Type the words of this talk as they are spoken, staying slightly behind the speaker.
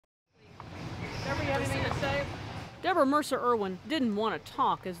Debra Mercer-Erwin didn't want to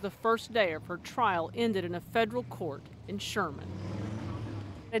talk as the first day of her trial ended in a federal court in Sherman.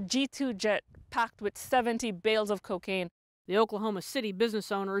 A G2 jet packed with 70 bales of cocaine. The Oklahoma City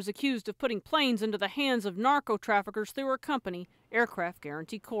business owner is accused of putting planes into the hands of narco traffickers through her company, Aircraft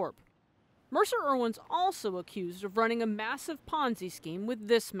Guarantee Corp. Mercer-Erwin's also accused of running a massive Ponzi scheme with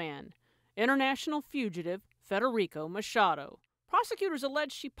this man, international fugitive Federico Machado. Prosecutors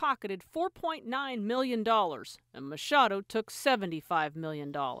allege she pocketed $4.9 million and Machado took $75 million.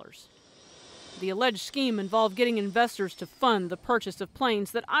 The alleged scheme involved getting investors to fund the purchase of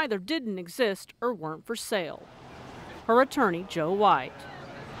planes that either didn't exist or weren't for sale. Her attorney, Joe White.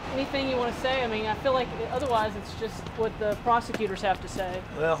 Anything you want to say? I mean, I feel like otherwise it's just what the prosecutors have to say.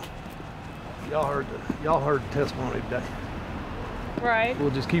 Well, y'all heard the testimony today. Right. We'll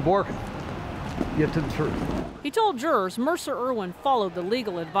just keep working. Get to the truth. He told jurors Mercer-Erwin followed the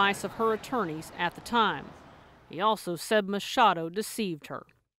legal advice of her attorneys at the time. He also said Machado deceived her.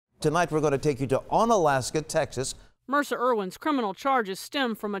 Tonight we're going to take you to Onalaska, Texas. Mercer-Erwin's criminal charges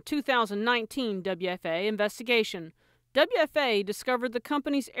stem from a 2019 WFA investigation. WFA discovered the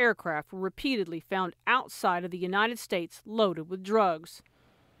company's aircraft were repeatedly found outside of the United States loaded with drugs.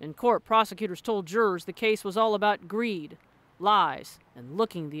 In court, prosecutors told jurors the case was all about greed, lies, and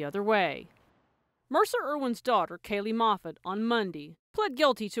looking the other way. Mercer-Erwin's daughter, Kaylee Moffitt, on Monday, pled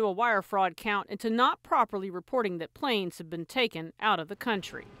guilty to a wire fraud count and to not properly reporting that planes had been taken out of the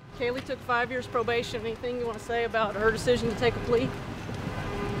country. Kaylee took 5 years probation. Anything you want to say about her decision to take a plea?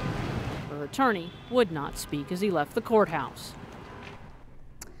 Her attorney would not speak as he left the courthouse.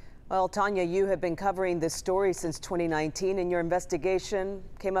 Well, Tanya, you have been covering this story since 2019, and your investigation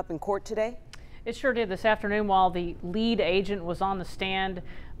came up in court today? It sure did. This afternoon, while the lead agent was on the stand,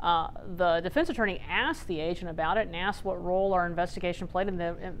 the defense attorney asked the agent about it and asked what role our investigation played, and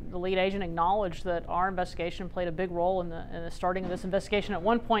the lead agent acknowledged that our investigation played a big role in the starting of this investigation. At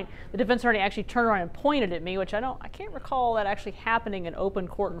one point, the defense attorney actually turned around and pointed at me, which I can't recall that actually happening in open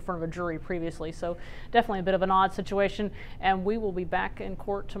court in front of a jury previously. So definitely a bit of an odd situation, and we will be back in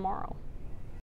court tomorrow.